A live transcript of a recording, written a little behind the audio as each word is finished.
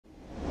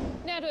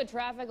a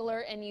traffic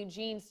alert in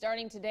Eugene.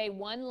 Starting today,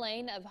 one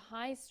lane of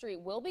High Street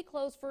will be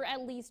closed for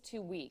at least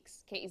 2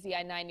 weeks.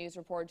 KEZI 9 News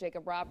reporter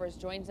Jacob Roberts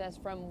joins us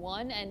from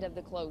one end of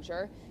the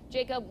closure.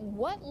 Jacob,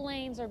 what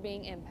lanes are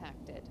being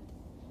impacted?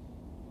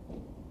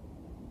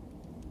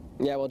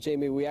 Yeah, well,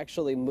 Jamie, we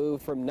actually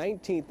moved from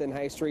 19th and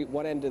High Street,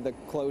 one end of the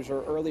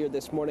closure, earlier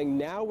this morning.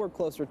 Now we're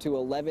closer to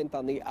 11th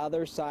on the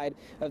other side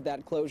of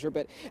that closure.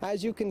 But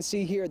as you can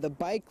see here, the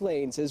bike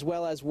lanes, as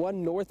well as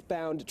one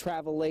northbound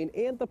travel lane,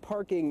 and the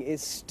parking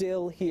is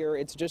still here.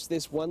 It's just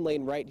this one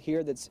lane right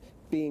here that's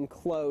being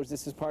closed.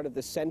 This is part of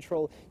the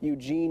Central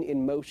Eugene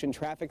in Motion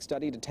traffic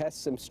study to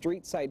test some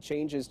street side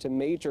changes to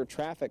major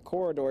traffic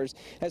corridors.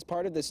 As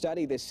part of the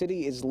study, the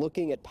city is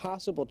looking at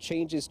possible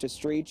changes to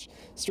streets,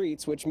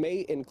 which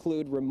may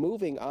include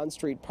removing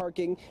on-street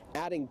parking,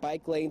 adding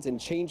bike lanes, and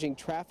changing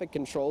traffic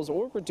controls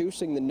or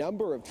reducing the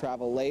number of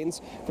travel lanes.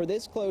 For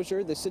this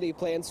closure, the city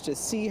plans to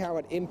see how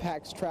it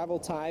impacts travel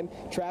time,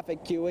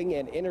 traffic queuing,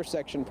 and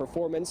intersection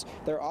performance.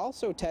 They're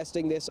also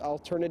testing this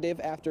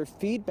alternative after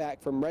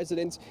feedback from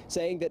residents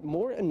saying that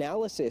more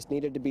analysis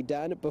needed to be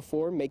done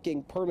before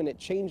making permanent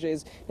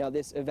changes. Now,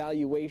 this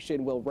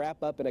evaluation will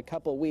wrap up in a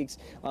couple weeks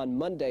on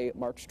Monday,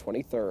 March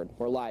 23rd.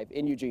 We're live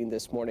in Eugene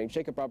this morning.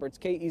 Jacob Roberts,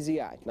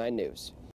 KEZI 9 News.